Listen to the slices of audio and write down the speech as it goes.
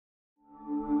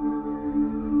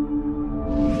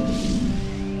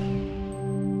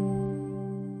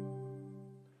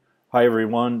Hi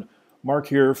everyone, Mark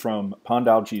here from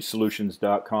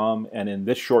pondalgaesolutions.com, and in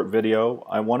this short video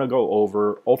I want to go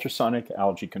over ultrasonic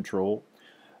algae control,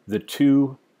 the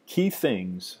two key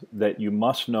things that you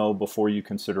must know before you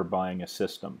consider buying a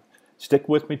system. Stick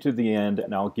with me to the end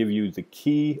and I'll give you the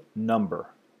key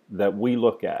number that we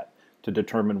look at to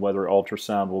determine whether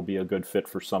ultrasound will be a good fit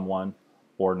for someone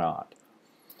or not.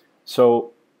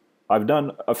 So I've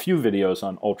done a few videos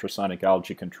on ultrasonic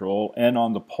algae control and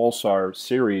on the Pulsar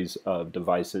series of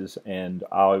devices, and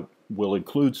I will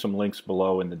include some links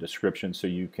below in the description so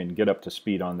you can get up to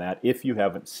speed on that if you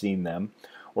haven't seen them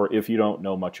or if you don't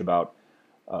know much about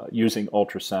using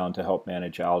ultrasound to help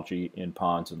manage algae in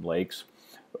ponds and lakes.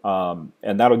 And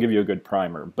that'll give you a good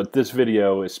primer. But this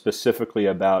video is specifically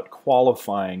about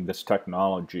qualifying this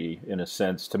technology in a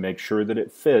sense to make sure that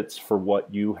it fits for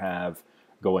what you have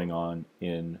going on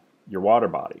in your water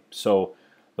body. So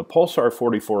the Pulsar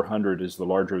 4400 is the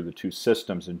larger of the two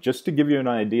systems, and just to give you an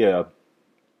idea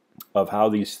of how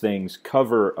these things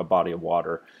cover a body of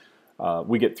water,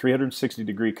 we get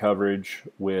 360-degree coverage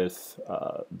with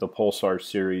the Pulsar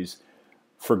series.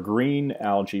 For green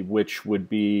algae, which would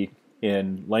be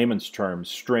in layman's terms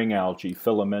string algae,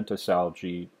 filamentous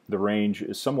algae, the range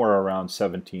is somewhere around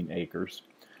 17 acres.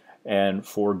 And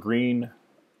for green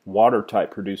water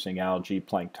type producing algae,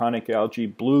 planktonic algae,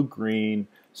 blue-green,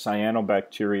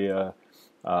 cyanobacteria,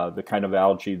 the kind of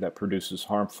algae that produces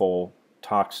harmful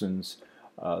toxins.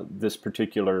 This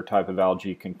particular type of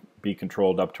algae can be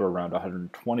controlled up to around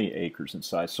 120 acres in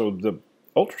size. So the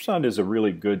ultrasound is a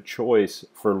really good choice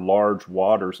for large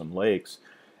waters and lakes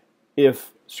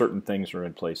if certain things are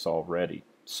in place already.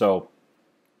 So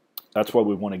that's what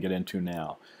we want to get into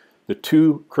now. The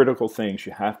two critical things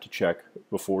you have to check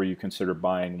before you consider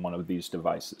buying one of these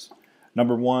devices.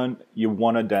 Number one, you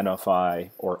want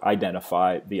to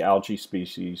identify the algae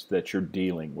species that you're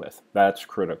dealing with. That's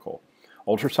critical.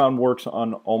 Ultrasound works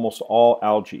on almost all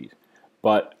algae,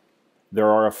 but there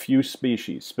are a few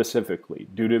species specifically,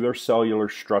 due to their cellular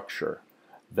structure,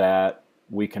 that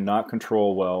we cannot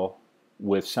control well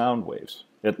with sound waves,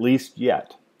 at least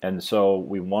yet. And so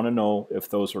we want to know if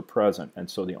those are present. And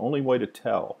so the only way to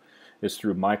tell is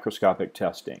through microscopic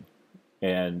testing.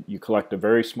 And you collect a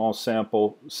very small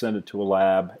sample, send it to a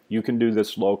lab. You can do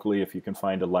this locally if you can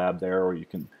find a lab there, or you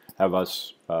can have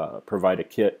us provide a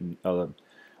kit, and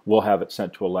we'll have it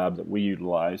sent to a lab that we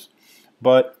utilize.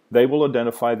 But they will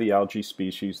identify the algae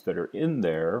species that are in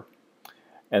there,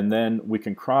 and then we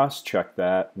can cross-check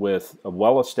that with a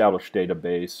well-established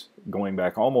database going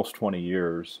back almost 20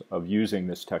 years of using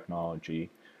this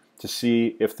technology to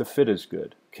see if the fit is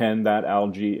good. Can that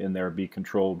algae in there be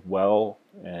controlled well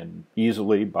and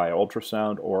easily by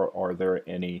ultrasound, or are there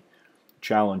any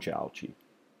challenge algae?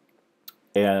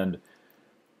 And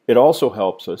it also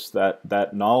helps us,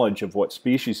 that knowledge of what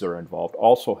species are involved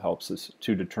also helps us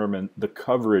to determine the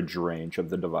coverage range of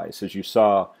the device. As you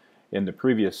saw in the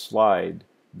previous slide,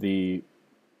 the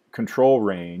control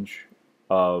range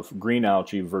of green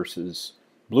algae versus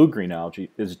blue-green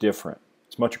algae is different.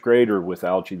 It's much greater with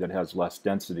algae that has less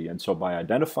density, and so by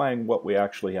identifying what we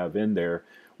actually have in there,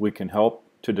 we can help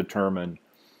to determine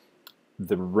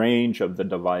the range of the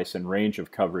device and range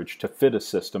of coverage to fit a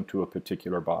system to a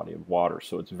particular body of water.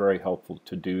 So it's very helpful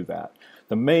to do that.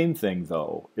 The main thing,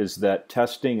 though, is that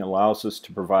testing allows us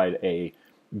to provide a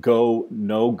go,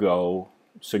 no-go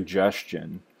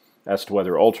suggestion as to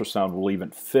whether ultrasound will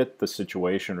even fit the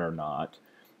situation or not.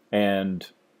 And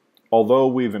although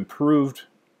we've improved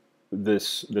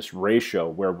this ratio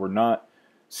where we're not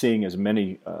seeing as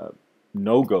many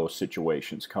no-go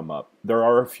situations come up, there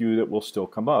are a few that will still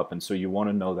come up, and so you want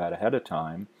to know that ahead of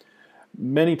time.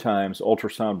 Many times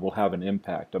ultrasound will have an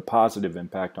impact, a positive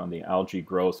impact on the algae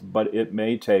growth, but it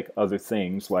may take other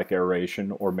things like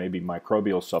aeration or maybe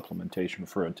microbial supplementation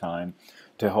for a time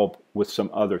to help with some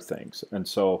other things. And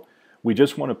so we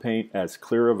just want to paint as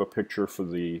clear of a picture for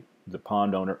the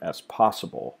pond owner as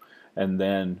possible, and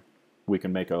then we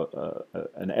can make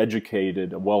an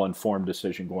educated, a well-informed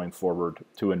decision going forward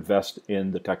to invest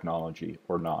in the technology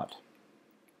or not.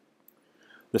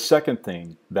 The second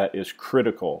thing that is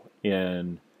critical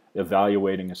in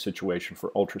evaluating a situation for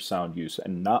ultrasound use,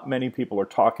 and not many people are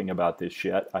talking about this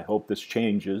yet, I hope this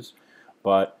changes,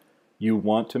 but you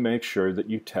want to make sure that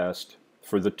you test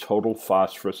for the total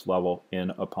phosphorus level in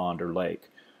a pond or lake.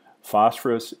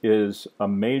 Phosphorus is a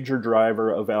major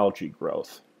driver of algae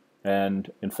growth.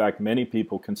 And in fact, many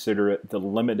people consider it the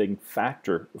limiting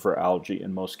factor for algae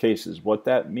in most cases. What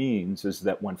that means is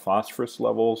that when phosphorus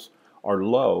levels are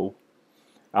low,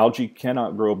 algae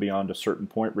cannot grow beyond a certain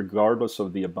point regardless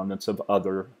of the abundance of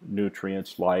other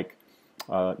nutrients like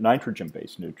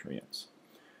nitrogen-based nutrients.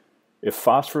 If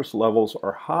phosphorus levels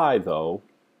are high, though,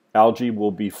 algae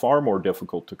will be far more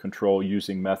difficult to control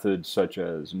using methods such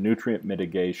as nutrient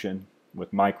mitigation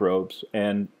with microbes,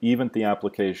 and even the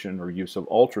application or use of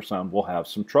ultrasound will have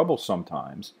some trouble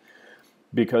sometimes,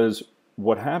 because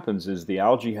what happens is the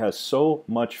algae has so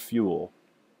much fuel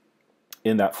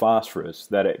in that phosphorus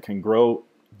that it can grow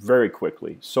very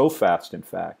quickly, so fast in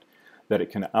fact, that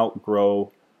it can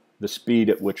outgrow the speed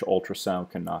at which ultrasound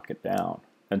can knock it down.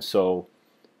 And so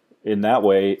in that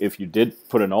way, if you did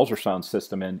put an ultrasound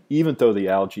system in, even though the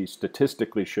algae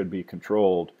statistically should be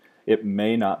controlled, it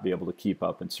may not be able to keep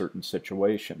up in certain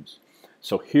situations.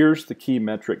 So here's the key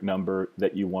metric number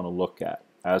that you want to look at,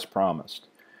 as promised.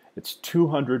 It's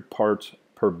 200 parts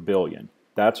per billion.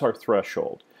 That's our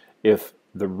threshold. If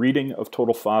the reading of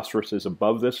total phosphorus is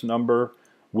above this number,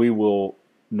 we will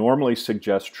normally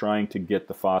suggest trying to get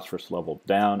the phosphorus level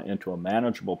down into a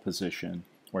manageable position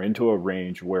or into a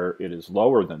range where it is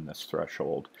lower than this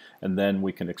threshold, and then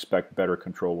we can expect better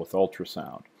control with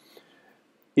ultrasound.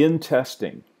 In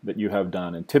testing that you have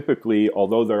done, and typically,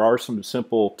 although there are some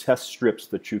simple test strips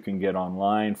that you can get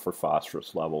online for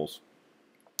phosphorus levels,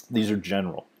 these are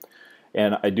general.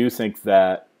 And I do think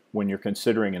that when you're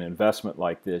considering an investment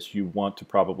like this, you want to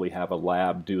probably have a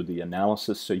lab do the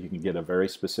analysis so you can get a very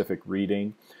specific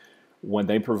reading. When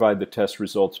they provide the test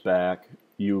results back,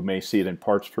 you may see it in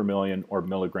parts per million or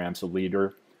milligrams a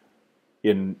liter.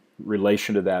 In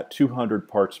relation to that, 200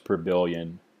 parts per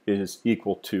billion is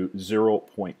equal to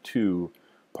 0.2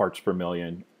 parts per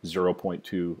million,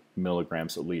 0.2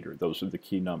 milligrams a liter. Those are the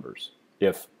key numbers.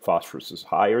 If phosphorus is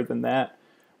higher than that,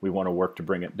 we want to work to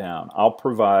bring it down. I'll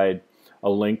provide a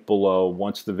link below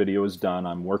once the video is done.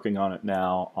 I'm working on it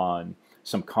now on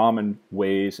some common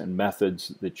ways and methods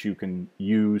that you can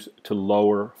use to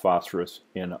lower phosphorus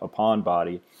in a pond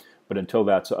body. But until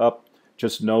that's up,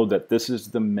 just know that this is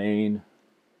the main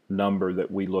number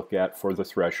that we look at for the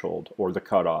threshold or the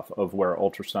cutoff of where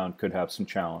ultrasound could have some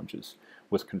challenges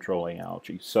with controlling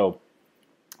algae. So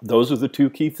those are the two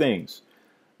key things.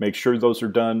 Make sure those are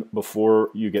done before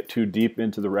you get too deep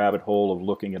into the rabbit hole of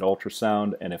looking at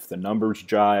ultrasound, and if the numbers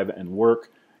jive and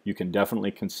work, you can definitely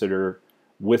consider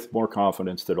with more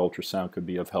confidence that ultrasound could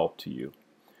be of help to you.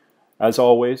 As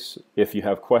always, if you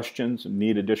have questions and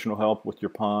need additional help with your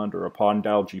pond or a pond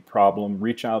algae problem,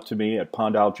 reach out to me at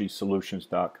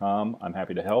pondalgaesolutions.com. I'm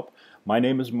happy to help. My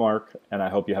name is Mark, and I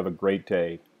hope you have a great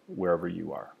day wherever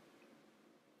you are.